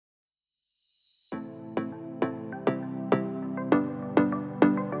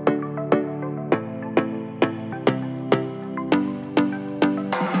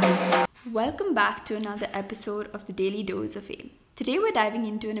Welcome back to another episode of the Daily Dose of A. Today we're diving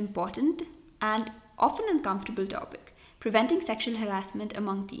into an important and often uncomfortable topic, preventing sexual harassment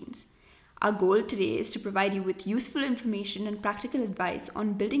among teens. Our goal today is to provide you with useful information and practical advice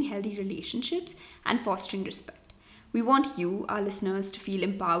on building healthy relationships and fostering respect. We want you, our listeners, to feel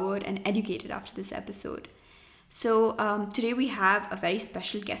empowered and educated after this episode. So today we have a very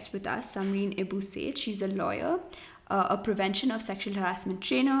special guest with us, Samreen Ebusait. She's a lawyer, a prevention of sexual harassment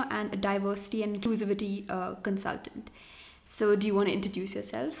trainer, and a diversity and inclusivity consultant. So do you want to introduce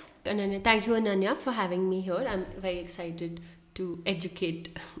yourself? Ananya, thank you, Ananya, for having me here. I'm very excited to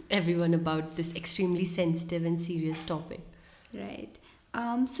educate everyone about this extremely sensitive and serious topic. Right.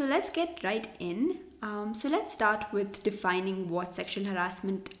 So let's get right in. So let's start with defining what sexual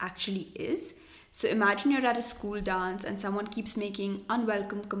harassment actually is. So imagine you're at a school dance and someone keeps making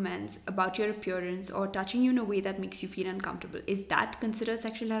unwelcome comments about your appearance or touching you in a way that makes you feel uncomfortable. Is that considered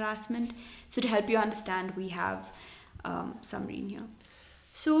sexual harassment? So to help you understand, we have Samreen here.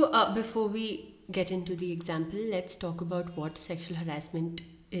 So before we get into the example, let's talk about what sexual harassment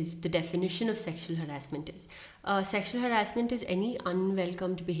is, the definition of sexual harassment is. Sexual harassment is any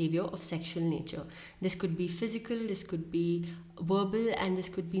unwelcomed behavior of sexual nature. This could be physical, this could be verbal, and this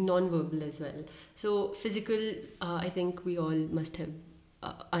could be non-verbal as well. So physical, I think we all must have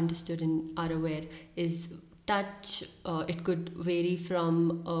understood and are aware, is touch. It could vary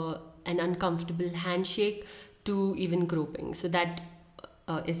from an uncomfortable handshake to even groping. So that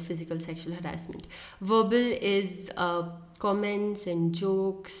is physical sexual harassment. Verbal is comments and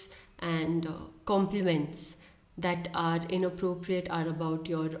jokes and compliments that are inappropriate, are about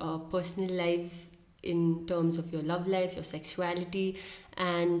your personal lives in terms of your love life, your sexuality,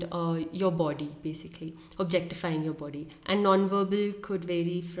 and your body, basically objectifying your body. And non-verbal could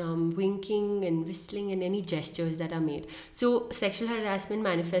vary from winking and whistling and any gestures that are made. So sexual harassment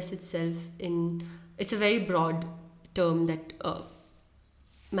manifests itself in, it's a very broad term that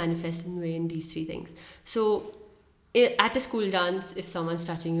manifests in these three things. So at a school dance, if someone's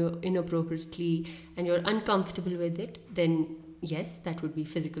touching you inappropriately and you're uncomfortable with it, then yes, that would be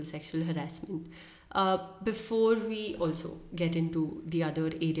physical sexual harassment. Before we also get into the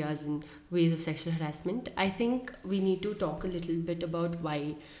other areas and ways of sexual harassment, I think we need to talk a little bit about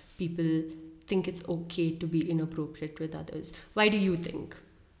why people think it's okay to be inappropriate with others. Why do you think?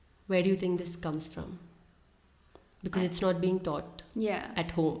 Where do you think this comes from? Because it's not being taught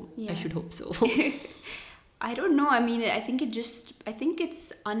at home. I should hope so. I don't know. I mean, I think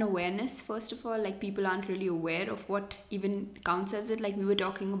it's unawareness, first of all. Like, people aren't really aware of what even counts as it. Like, we were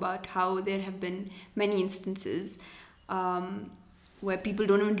talking about how there have been many instances where people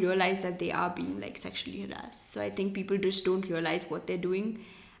don't even realize that they are being, like, sexually harassed. So I think people just don't realize what they're doing.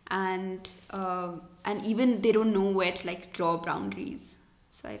 And even they don't know where to, like, draw boundaries.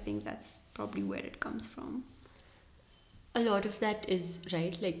 So I think that's probably where it comes from. A lot of that is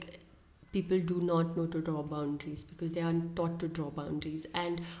right. Like, people do not know to draw boundaries because they aren't taught to draw boundaries,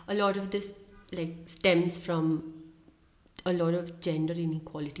 and a lot of this stems from a lot of gender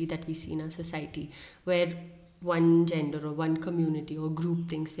inequality that we see in our society, where one gender or one community or group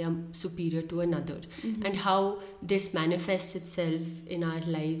thinks they are superior to another. And how this manifests itself in our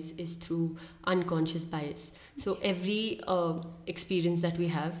lives is through unconscious bias. So every experience that we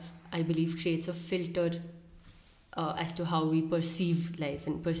have, I believe, creates a filter as to how we perceive life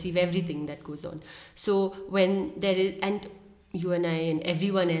and perceive everything that goes on. So when there is, and you and I and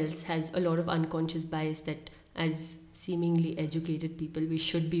everyone else has a lot of unconscious bias that as seemingly educated people we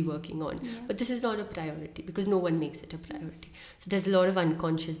should be working on. But this is not a priority because no one makes it a priority. So there's a lot of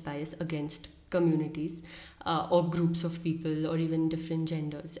unconscious bias against communities or groups of people or even different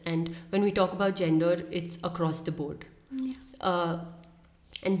genders. And when we talk about gender, it's across the board.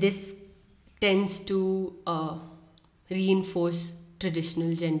 And this tends to reinforce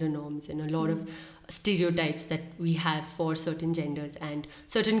traditional gender norms and a lot of stereotypes that we have for certain genders and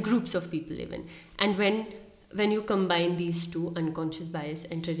certain groups of people even. And when you combine these two, unconscious bias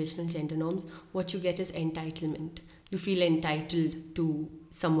and traditional gender norms, what you get is entitlement. You feel entitled to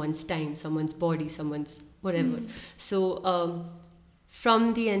someone's time, someone's body, someone's whatever. So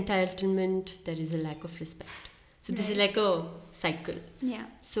from the entitlement, there is a lack of respect. So this is like a cycle.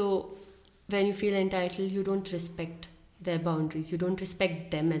 So when you feel entitled, you don't respect their boundaries. You don't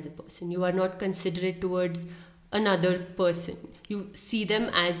respect them as a person. You are not considerate towards another person. You see them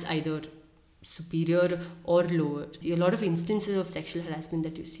as either superior or lower. A lot of instances of sexual harassment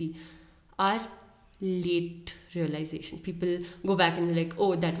that you see are late realizations. People go back and like,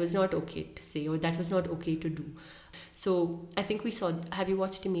 oh, that was not okay to say, or that was not okay to do. So I think we saw, have you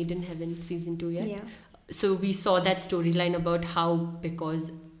watched Made in Heaven season 2 yet? Yeah. So we saw that storyline about how,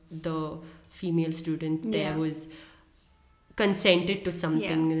 because the female student there Yeah. was consented to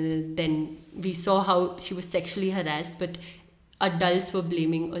something. Then we saw how she was sexually harassed, but adults were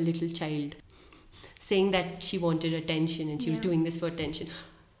blaming a little child, saying that she wanted attention and she was doing this for attention.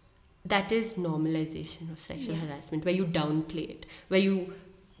 That is normalization of sexual harassment, where you downplay it, where you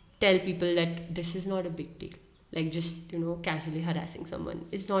tell people that this is not a big deal. Like just, casually harassing someone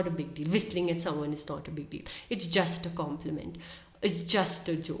is not a big deal. Whistling at someone is not a big deal. It's just a compliment. It's just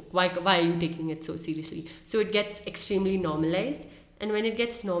a joke. Why are you taking it so seriously? So it gets extremely normalized. And when it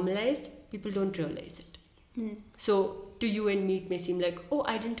gets normalized, people don't realize it. So to you and me, it may seem like, oh,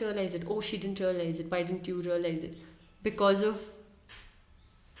 I didn't realize it. Oh, she didn't realize it. Why didn't you realize it? Because of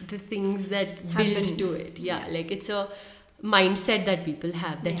the things that build to it. Yeah, like it's a mindset that people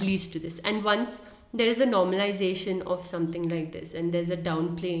have that leads to this. And once there is a normalization of something like this and there's a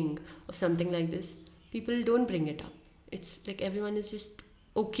downplaying of something like this, people don't bring it up. It's like everyone is just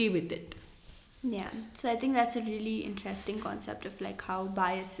okay with it. Yeah, so I think that's a really interesting concept of like how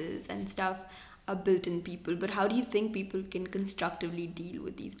biases and stuff are built in people. But how do you think people can constructively deal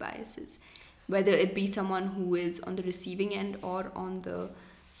with these biases? Whether it be someone who is on the receiving end or on the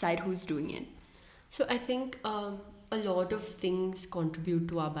side who's doing it. So I think a lot of things contribute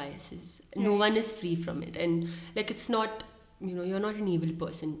to our biases. No one is free from it. And like it's not, you're not an evil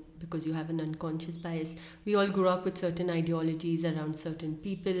person because you have an unconscious bias. We all grew up with certain ideologies around certain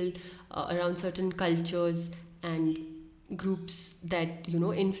people, around certain cultures and groups that,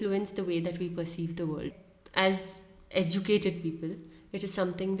 influence the way that we perceive the world. As educated people, it is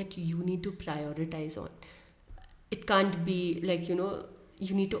something that you need to prioritize on. It can't be like,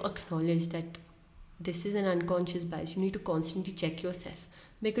 you need to acknowledge that this is an unconscious bias. You need to constantly check yourself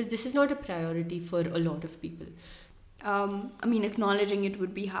because this is not a priority for a lot of people. Acknowledging it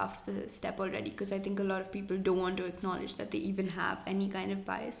would be half the step already, because I think a lot of people don't want to acknowledge that they even have any kind of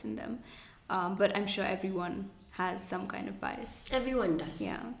bias in them. But I'm sure everyone has some kind of bias. Everyone does.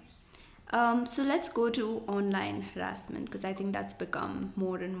 Yeah. So let's go to online harassment, because I think that's become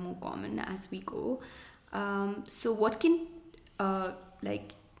more and more common as we go. So what can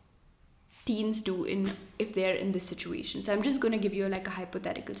teens do if they're in this situation? So I'm just going to give you like a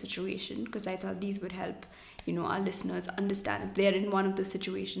hypothetical situation, because I thought these would help our listeners understand if they're in one of those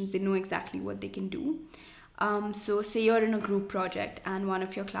situations, they know exactly what they can do. So say you're in a group project and one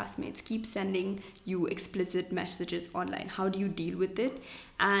of your classmates keeps sending you explicit messages online. How do you deal with it?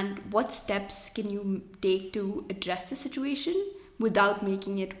 And what steps can you take to address the situation without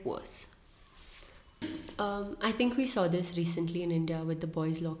making it worse? I think we saw this recently in India with the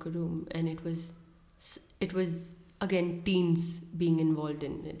boys' locker room, and it was again teens being involved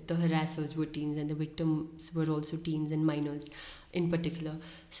in it. The harassers were teens and the victims were also teens and minors in particular.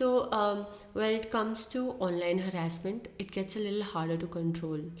 So when it comes to online harassment, it gets a little harder to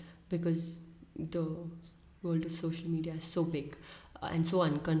control because the world of social media is so big and so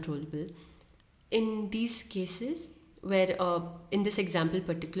uncontrollable. In these cases, where in this example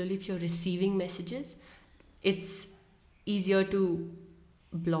particularly, if you're receiving messages, it's easier to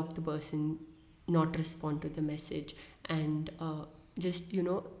block the person, not respond to the message, and just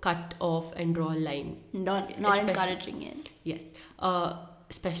cut off and draw a line. Not encouraging it. Yes.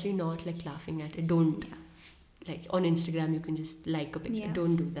 Especially not like laughing at it. Don't like on Instagram you can just like a picture.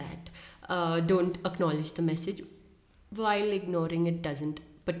 Don't do that. Don't acknowledge the message. While ignoring it doesn't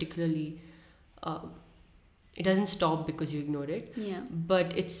particularly it doesn't stop because you ignore it.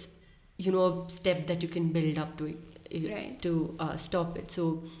 But it's a step that you can build up to it to stop it.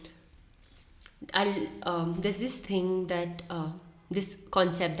 So there's this thing that this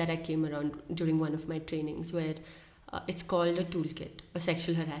concept that I came around during one of my trainings, where it's called a toolkit, a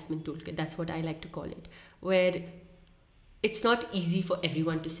sexual harassment toolkit. That's what I like to call it, where it's not easy for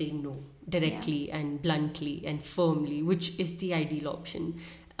everyone to say no directly and bluntly and firmly, which is the ideal option.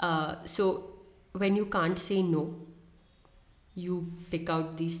 So when you can't say no, you pick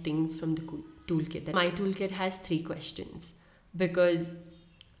out these things from the toolkit. My toolkit has 3 questions because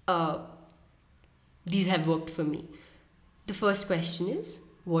these have worked for me. The first question is,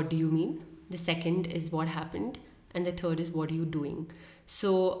 what do you mean? The second is, what happened? And the third is, what are you doing?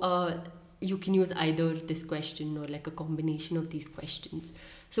 So you can use either this question or like a combination of these questions.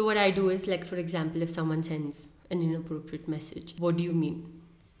 So what I do is, like, for example, if someone sends an inappropriate message, what do you mean?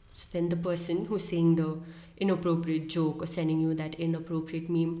 So then the person who's saying the inappropriate joke or sending you that inappropriate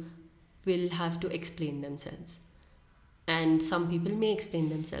meme will have to explain themselves. And some people may explain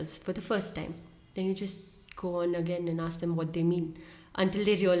themselves for the first time. Then you just go on again and ask them what they mean until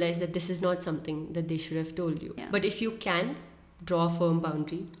they realize that this is not something that they should have told you. But if you can draw a firm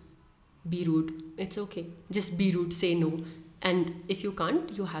boundary, be rude, it's okay. Just be rude, say no, And if you can't,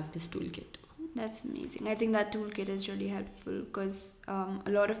 you have this toolkit. That's amazing. I think that toolkit is really helpful because a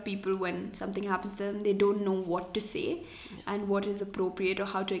lot of people, when something happens to them, they don't know what to say and what is appropriate or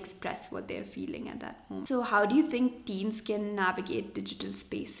how to express what they're feeling at that moment. So how do you think teens can navigate digital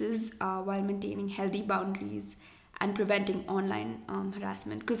spaces while maintaining healthy boundaries and preventing online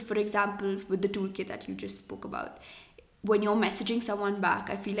harassment? Because, for example, with the toolkit that you just spoke about, when you're messaging someone back,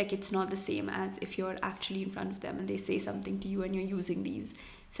 I feel like it's not the same as if you're actually in front of them and they say something to you and you're using these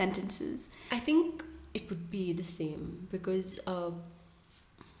sentences. I think it would be the same because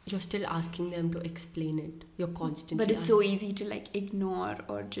you're still asking them to explain it. You're constantly But it's so easy to like ignore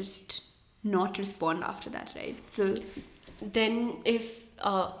or just not respond after that, right? So then if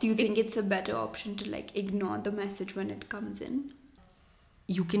do you think it's a better option to like ignore the message when it comes in?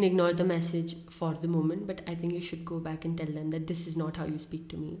 you can ignore the message for the moment, but I think you should go back and tell them that this is not how you speak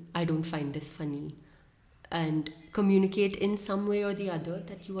to me. I don't find this funny. And communicate in some way or the other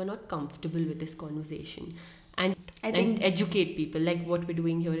that you are not comfortable with this conversation. And educate people. Like what we're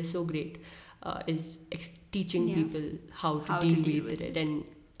doing here is so great. Is teaching people how to deal with it and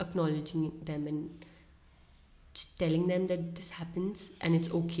acknowledging them and just telling them that this happens and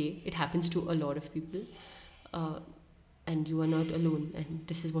it's okay. It happens to a lot of people. And you are not alone, and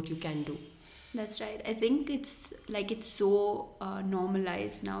this is what you can do. That's right. I think it's so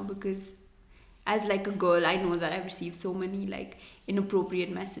normalized now because as like a girl, I know that I've received so many like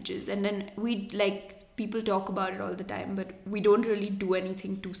inappropriate messages, and then people talk about it all the time, but we don't really do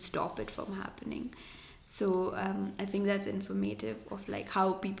anything to stop it from happening. So I think that's informative of like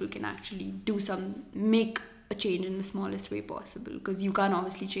how people can actually make a change in the smallest way possible, because you can't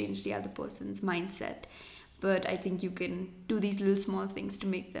obviously change the other person's mindset. But I think you can do these little small things to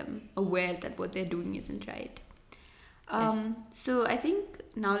make them aware that what they're doing isn't right. So I think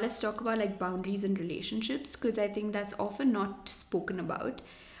now let's talk about like boundaries in relationships, because I think that's often not spoken about.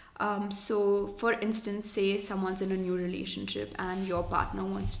 So for instance, say someone's in a new relationship and your partner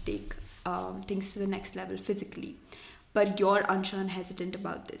wants to take things to the next level physically, but you're unsure and hesitant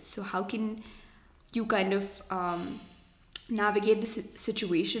about this. So how can you kind of navigate the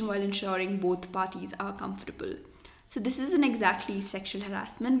situation while ensuring both parties are comfortable? So this isn't exactly sexual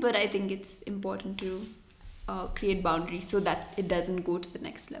harassment, but I think it's important to create boundaries so that it doesn't go to the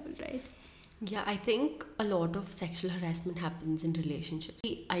next level, right? Yeah, I think a lot of sexual harassment happens in relationships.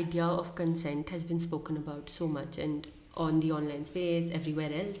 The idea of consent has been spoken about so much, and on the online space,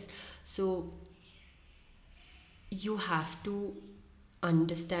 everywhere else. So you have to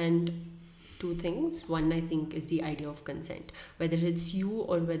understand two things. One, I think, is the idea of consent. Whether it's you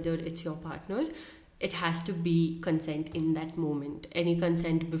or whether it's your partner, it has to be consent in that moment. Any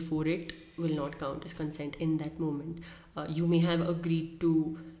consent before it will not count as consent in that moment. You may have agreed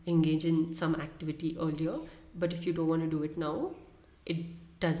to engage in some activity earlier, but if you don't want to do it now, it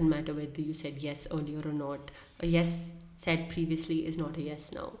doesn't matter whether you said yes earlier or not. A yes said previously is not a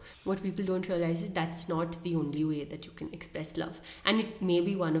yes now. What people don't realize is that's not the only way that you can express love. And it may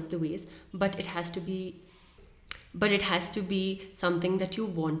be one of the ways, but it has to be something that you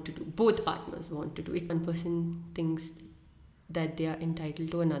want to do. Both partners want to do it. One person thinks that they are entitled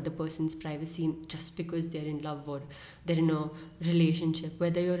to another person's privacy just because they're in love or they're in a relationship.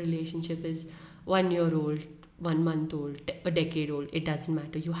 Whether your relationship is 1 year old, 1 month old, a decade old, it doesn't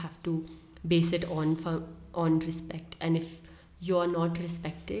matter. You have to base it on respect. And if you are not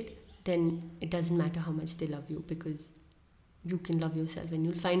respected, then it doesn't matter how much they love you, because you can love yourself and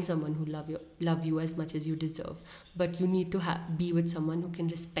you'll find someone who love you as much as you deserve. But you need to be with someone who can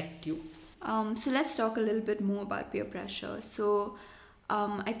respect you. So let's talk a little bit more about peer pressure. So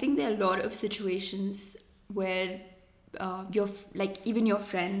I think there are a lot of situations where even your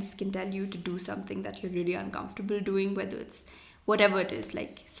friends can tell you to do something that you're really uncomfortable doing, whether it's whatever it is.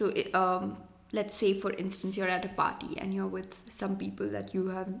 Let's say, for instance, you're at a party and you're with some people that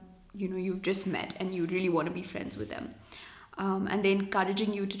you've just met and you really want to be friends with them. And they're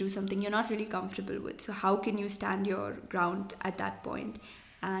encouraging you to do something you're not really comfortable with. So how can you stand your ground at that point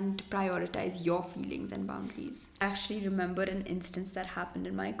and prioritize your feelings and boundaries? I actually remember an instance that happened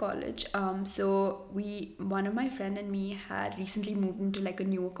in my college. So one of my friend and me had recently moved into like a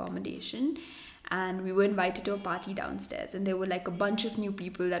new accommodation, and we were invited to a party downstairs, and there were like a bunch of new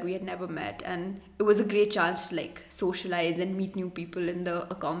people that we had never met, and it was a great chance to like socialize and meet new people in the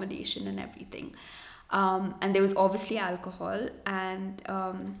accommodation and everything. And there was obviously alcohol, and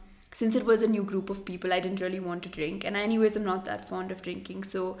since it was a new group of people, I didn't really want to drink, and anyways I'm not that fond of drinking,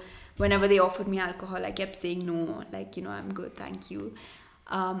 so whenever they offered me alcohol I kept saying no, I'm good, thank you.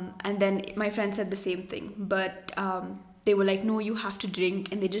 And then my friend said the same thing, but they were like, no, you have to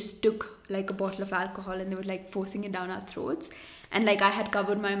drink, and they just took like a bottle of alcohol and they were like forcing it down our throats. And like I had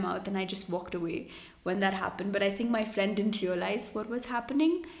covered my mouth and I just walked away when that happened. But I think my friend didn't realize what was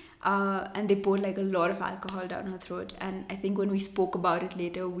happening. And they poured like a lot of alcohol down her throat. And I think when we spoke about it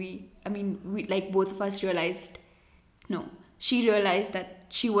later, we like both of us realized, no, she realized that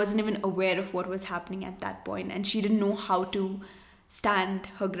she wasn't even aware of what was happening at that point, and she didn't know how to stand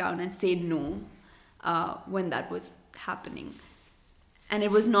her ground and say no when that was happening. And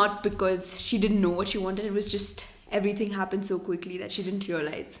it was not because she didn't know what she wanted, it was just everything happened so quickly that she didn't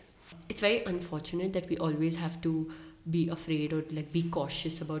realize. It's very unfortunate that we always have to be afraid or like be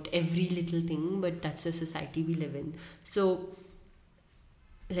cautious about every little thing, but that's the society we live in. So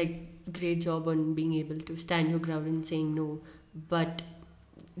like, great job on being able to stand your ground and saying no. But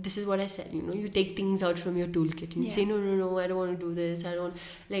this is what I said, you take things out from your toolkit and you say, no, I don't want to do this, I don't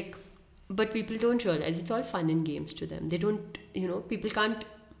like. But people don't realize it's all fun and games to them. They don't, people can't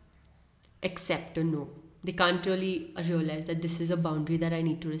accept a no. They can't really realize that this is a boundary that I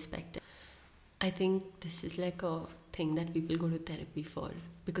need to respect. I think this is like a thing that people go to therapy for,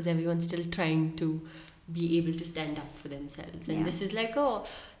 because everyone's still trying to be able to stand up for themselves. And this is like a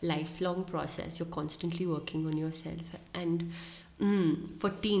lifelong process. You're constantly working on yourself. And for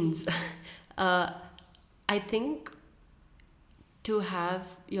teens, I think to have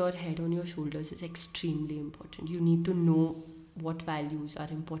your head on your shoulders is extremely important. You need to know what values are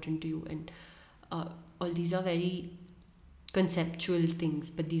important to you, and all these are very conceptual things,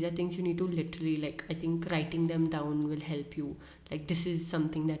 but these are things you need to literally, like, I think writing them down will help you. Like, this is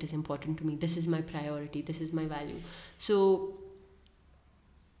something that is important to me, this is my priority, this is my value. So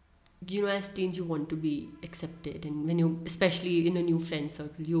as teens you want to be accepted, and when you, especially in a new friend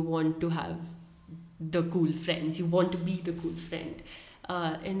circle, you want to have the cool friends, you want to be the cool friend.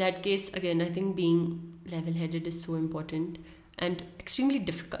 In that case, again, I think being level-headed is so important and extremely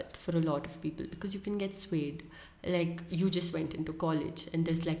difficult for a lot of people, because you can get swayed. Like, you just went into college and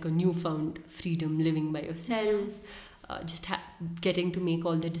there's like a newfound freedom living by yourself, getting to make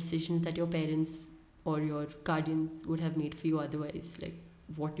all the decisions that your parents or your guardians would have made for you otherwise. Like,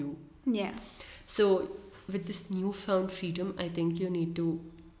 what do you... Yeah. So with this newfound freedom, I think you need to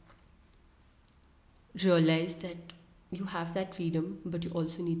realize that you have that freedom, but you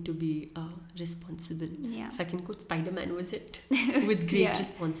also need to be responsible. Yeah. If I can quote Spider-Man, was it? With great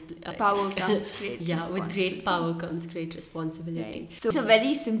responsibility. Power comes great responsibility. With great power comes great responsibility. Right. So it's a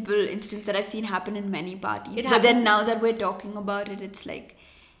very simple instance that I've seen happen in many parties. But then now that we're talking about it, it's like,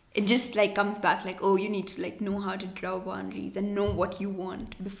 it just like comes back like, oh, you need to like know how to draw boundaries and know what you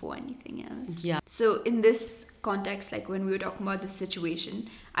want before anything else. Yeah. So in this context, like when we were talking about this situation,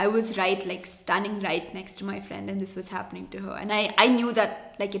 I was like standing right next to my friend, and this was happening to her, and I knew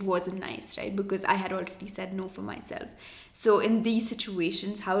that like it wasn't nice, right? Because I had already said no for myself. So in these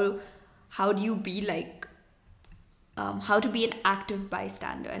situations, how do you be like how to be an active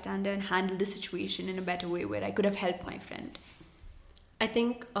bystander and handle the situation in a better way where I could have helped my friend? I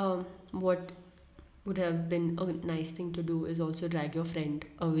think what would have been a nice thing to do is also drag your friend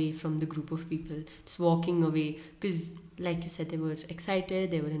away from the group of people, just walking away, because like you said, they were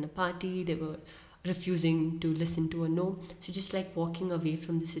excited, they were in a party, they were refusing to listen to a no. So just like walking away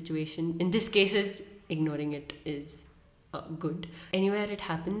from the situation, in this case is ignoring it, is good. Anywhere it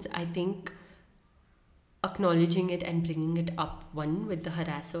happens, I think acknowledging it and bringing it up, one, with the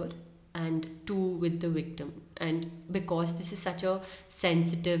harasser, and two, with the victim. And because this is such a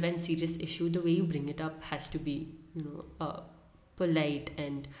sensitive and serious issue, the way you bring it up has to be polite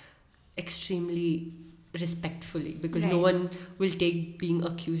and extremely respectfully, because no one will take being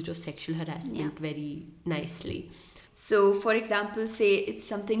accused of sexual harassment very nicely. So for example, say it's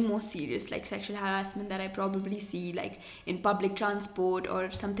something more serious like sexual harassment that I probably see like in public transport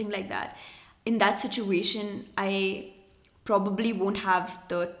or something like that. In that situation, I probably won't have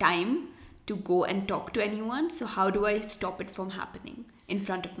the time to go and talk to anyone. So how do I stop it from happening in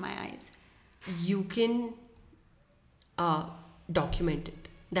front of my eyes? You can document it.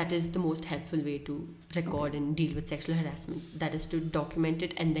 That is the most helpful way to record and deal with sexual harassment. That is to document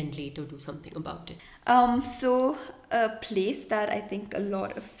it and then later do something about it. So a place that I think a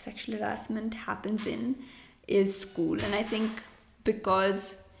lot of sexual harassment happens in is school. And I think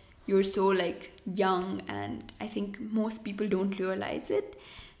because you're so like young, and I think most people don't realize it.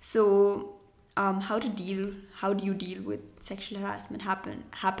 So how do you deal with sexual harassment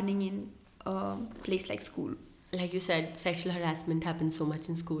happening in a place like school? Like you said, sexual harassment happens so much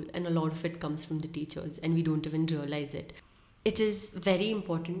in school, and a lot of it comes from the teachers, and we don't even realize it. It is very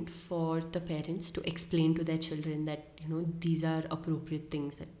important for the parents to explain to their children that, these are appropriate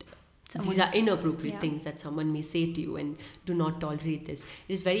things that these are inappropriate Yeah. things that someone may say to you, and do not tolerate this.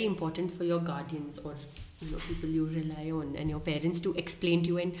 It is very important for your guardians, or people you rely on, and your parents, to explain to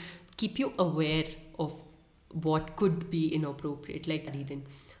you and keep you aware of what could be inappropriate, like reading.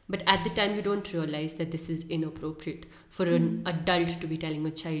 But at the time, you don't realize that this is inappropriate for an adult to be telling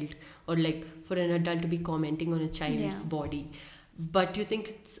a child, or like for an adult to be commenting on a child's body. But you think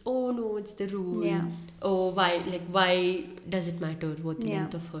it's the rule. Yeah. Oh, why does it matter what the Yeah.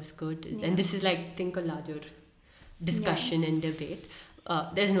 length of her skirt is? Yeah. And this is a larger discussion and debate.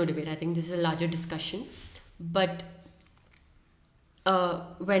 There's no debate. I think this is a larger discussion. But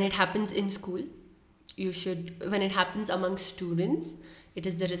when it happens in school, when it happens among students, it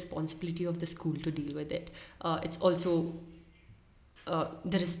is the responsibility of the school to deal with it. It's also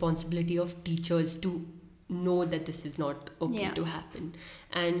the responsibility of teachers to know that this is not okay to happen.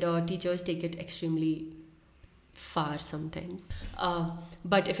 And teachers take it extremely far sometimes.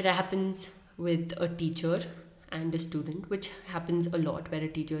 But if it happens with a teacher and a student, which happens a lot, where a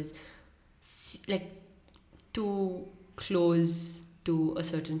teacher is too close to a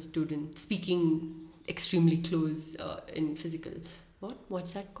certain student, speaking extremely close in physical,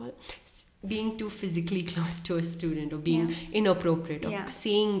 what's that called? Being too physically close to a student, or being inappropriate, or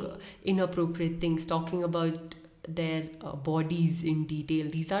saying inappropriate things, talking about their bodies in detail.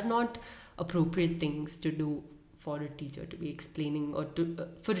 These are not appropriate things to do for a teacher to be explaining, or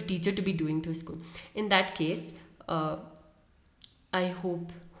for a teacher to be doing to a school. In that case, I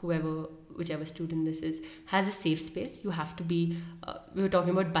hope whichever student this is, has a safe space. You have to be, we were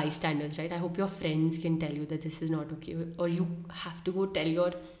talking about bystanders, right? I hope your friends can tell you that this is not okay, or you have to go tell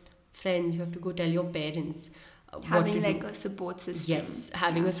your friends, you have to go tell your parents. Having a support system. Yes,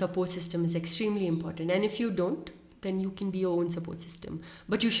 having a support system is extremely important. And if you don't, then you can be your own support system.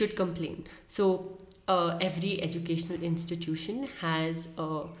 But you should complain. So every educational institution has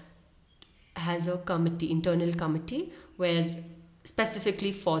a internal committee, where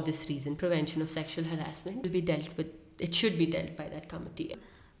specifically for this reason, prevention of sexual harassment will be dealt with. It should be dealt by that committee.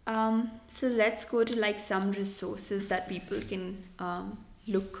 So let's go to some resources that people can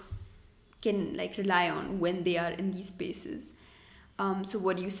rely on when they are in these spaces. So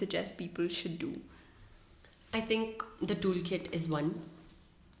what do you suggest people should do? I think the toolkit is one.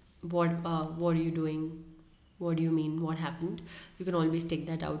 What are you doing? What do you mean? What happened? You can always take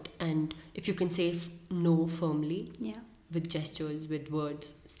that out, and if you can say no firmly, with gestures, with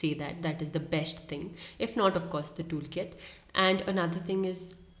words, say that. That is the best thing. If not, of course, the toolkit. And another thing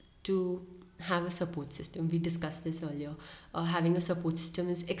is to have a support system. We discussed this earlier. Having a support system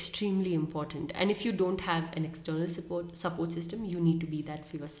is extremely important. And if you don't have an external support system, you need to be that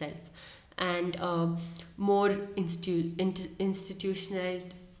for yourself. And more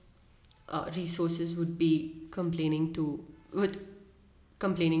institutionalized resources would be complaining to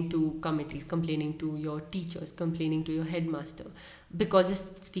committees, complaining to your teachers, complaining to your headmaster. Because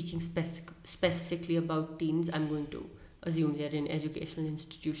we're speaking specifically about teens, I'm going to assume they're in educational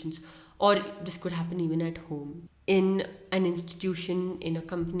institutions, or this could happen even at home. In an institution, in a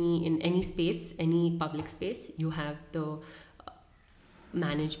company, in any space, any public space, you have the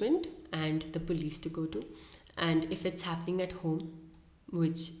management and the police to go to. And if it's happening at home,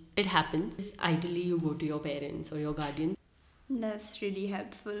 which it happens, ideally you go to your parents or your guardian. That's really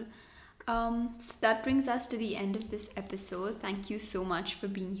helpful. So that brings us to the end of this episode. Thank you so much for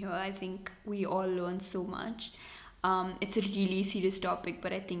being here. I think we all learned so much. It's a really serious topic,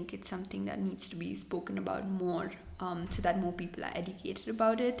 but I think it's something that needs to be spoken about more, so that more people are educated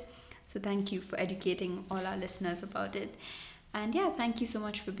about it. So thank you for educating all our listeners about it. And thank you so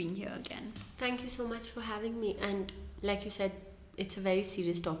much for being here again. Thank you so much for having me. And like you said, it's a very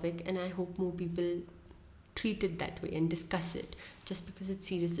serious topic, and I hope more people treat it that way and discuss it. Just because it's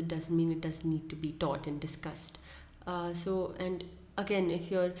serious, it doesn't mean it doesn't need to be taught and discussed. And again,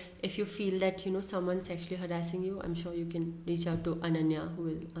 if you feel that someone's sexually harassing you, I'm sure you can reach out to Ananya, who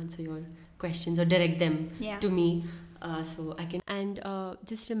will answer your questions or direct them to me. So I can. And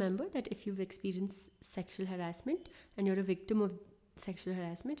just remember that if you've experienced sexual harassment and you're a victim of sexual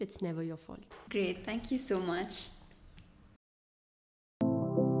harassment, it's never your fault. Great. Thank you so much.